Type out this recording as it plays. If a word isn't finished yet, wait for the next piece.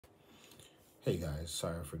Hey guys,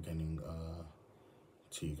 sorry for getting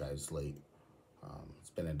to you guys late.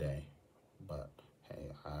 It's been a day, but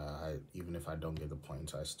hey, even if I don't get the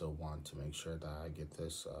points, I still want to make sure that I get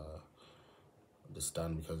this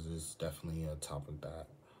done because it's definitely a topic that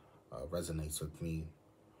resonates with me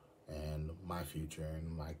and my future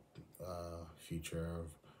and my future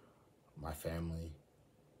of my family.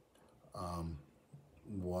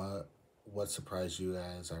 What what surprised you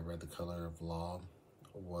as I read The Color of Law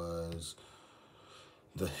was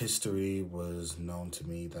the history was known to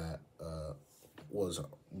me that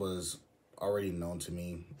was already known to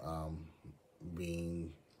me,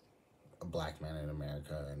 being a black man in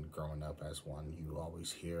America and growing up as one. You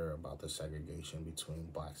always hear about the segregation between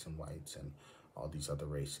blacks and whites and all these other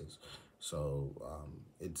races. So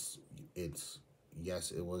it's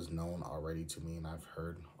yes, it was known already to me, and I've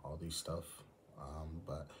heard all these stuff,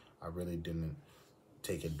 but I really didn't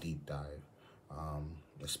take a deep dive.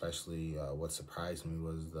 Especially what surprised me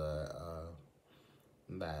was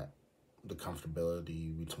that the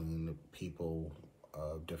comfortability between the people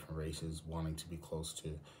of different races wanting to be close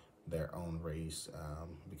to their own race,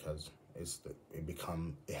 because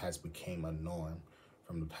it has become a norm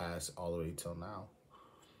from the past all the way till now.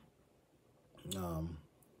 Um,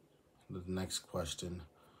 the next question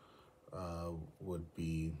would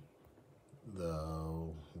be the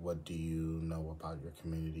what do you know about your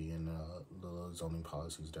community and the zoning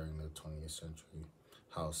policies during the 20th century?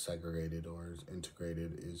 How segregated or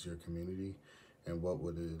integrated is your community, and what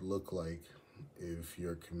would it look like if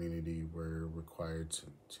your community were required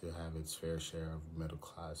to have its fair share of middle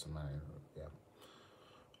class and yeah.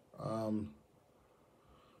 Um,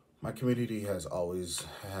 my community has always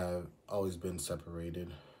been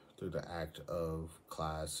separated through the act of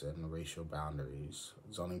class and racial boundaries.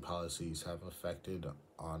 Zoning policies have affected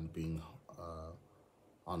on being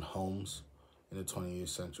on homes in the 20th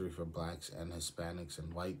century for blacks and Hispanics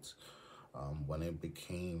and whites. When it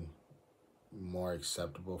became more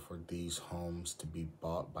acceptable for these homes to be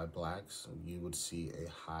bought by blacks, you would see a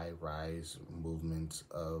high rise movement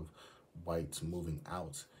of whites moving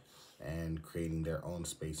out and creating their own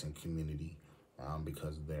space and community,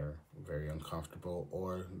 because they're very uncomfortable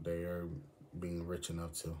or they are being rich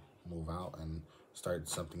enough to move out and start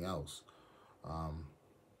something else.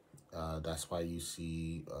 That's why you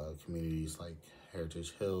see communities like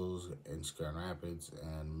Heritage Hills in Grand Rapids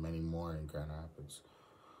and many more in Grand Rapids.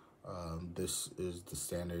 This is the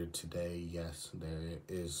standard today. Yes, there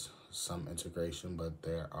is some integration, but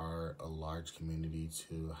there are a large community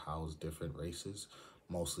to house different races,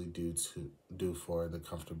 mostly due for the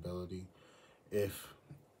comfortability. If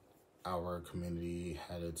our community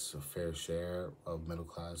had its fair share of middle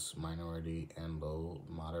class, minority, and low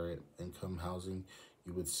moderate income housing,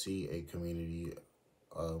 you would see a community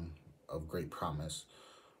of great promise,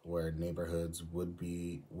 where neighborhoods wouldn't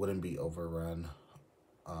be overrun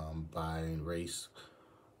by race,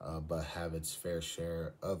 but have its fair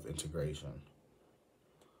share of integration.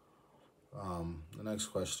 The next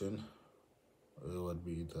question would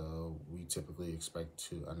be we typically expect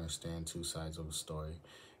to understand two sides of a story.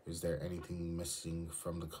 Is there anything missing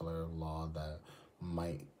from The Color of Law that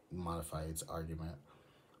might modify its argument?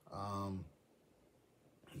 Um,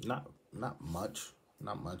 not much.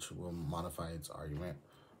 Not much will modify its argument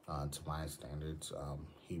to my standards.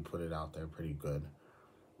 He put it out there pretty good.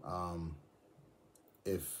 Um,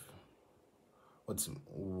 if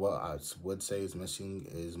what I would say is missing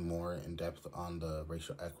is more in depth on the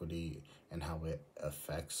racial equity and how it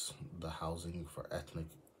affects the housing for ethnic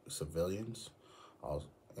civilians,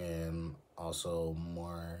 and also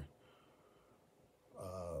more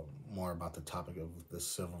about the topic of the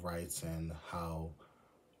civil rights and how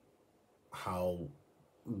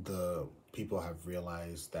the people have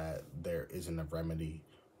realized that there isn't a remedy,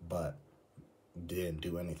 but didn't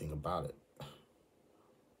do anything about it.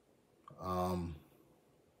 Um,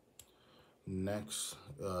 Next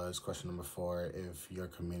is question number 4. If your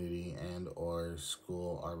community and or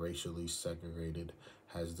school are racially segregated,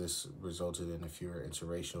 has this resulted in a fewer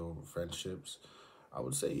interracial friendships? I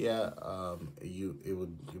would say yeah. It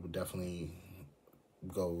would definitely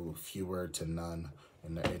go fewer to none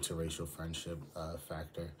in the interracial friendship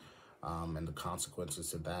factor, and the consequences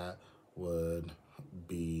to that would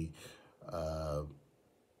be uh,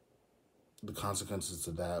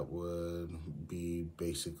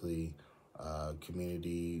 basically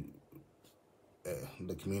community,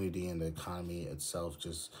 the community and the economy itself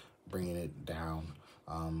just bringing it down.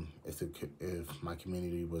 If my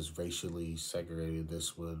community was racially segregated,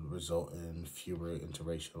 this would result in fewer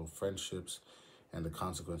interracial friendships, and the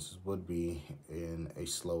consequences would be in a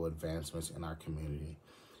slow advancements in our community.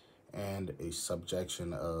 and a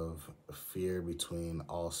subjection of fear between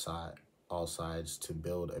all sides to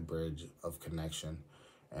build a bridge of connection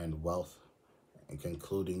and wealth, and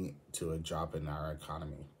concluding to a drop in our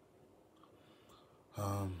economy.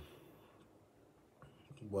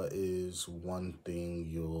 What is one thing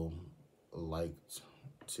you'll like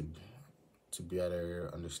to better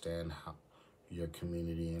understand how your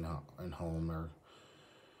community and home, or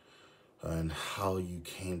and how you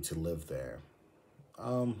came to live there?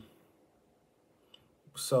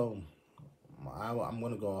 So I'm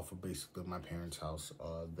gonna go off of basically my parents' house.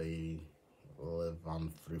 They live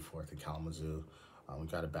on 3/4 in Kalamazoo. We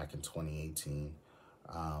got it back in 2018.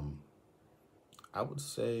 I would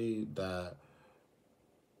say that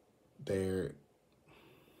there.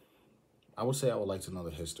 I would say I would like to know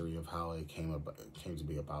the history of how it came to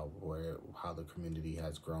be about, how the community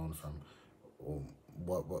has grown from,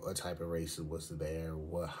 what type of race was there,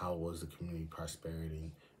 how was the community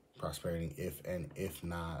prospering, if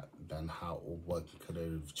not, then what could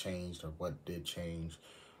have changed, or what did change,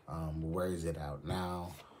 where is it out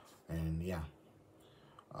now, and yeah.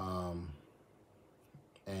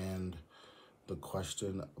 And the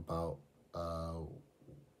question about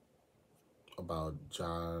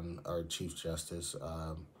John, or Chief Justice,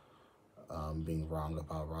 being wrong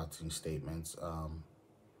about Rothstein's statements,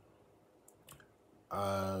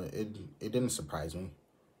 it didn't surprise me.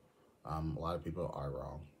 A lot of people are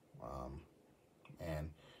wrong,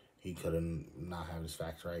 and he couldn't not have his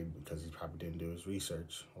facts right because he probably didn't do his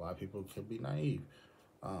research. A lot of people could be naive.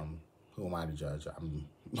 Who am I to judge? I'm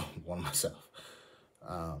one myself.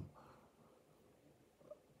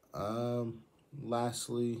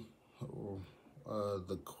 Lastly,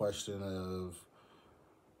 the question of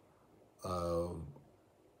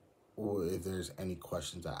if there's any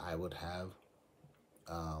questions that I would have.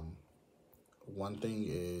 One thing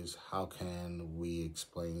is, how can we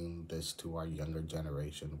explain this to our younger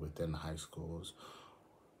generation within high schools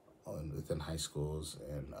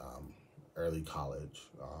and early college,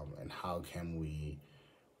 and how can we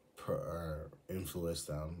influence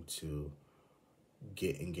them to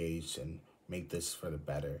get engaged and make this for the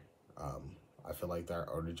better? I feel like our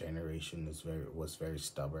older generation was very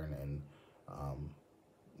stubborn and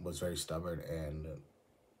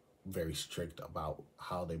very strict about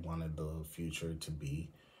how they wanted the future to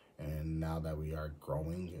be. And now that we are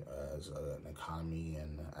growing as an economy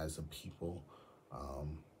and as a people,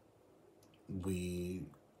 we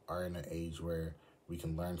are in an age where we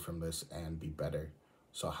can learn from this and be better.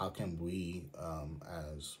 So how can we,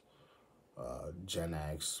 as Gen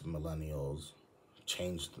X, millennials,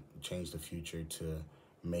 change the future to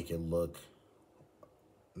make it look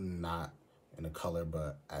not in a color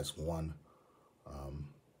but as one?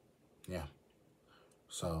 Yeah.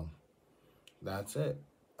 So that's it.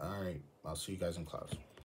 All right. I'll see you guys in class.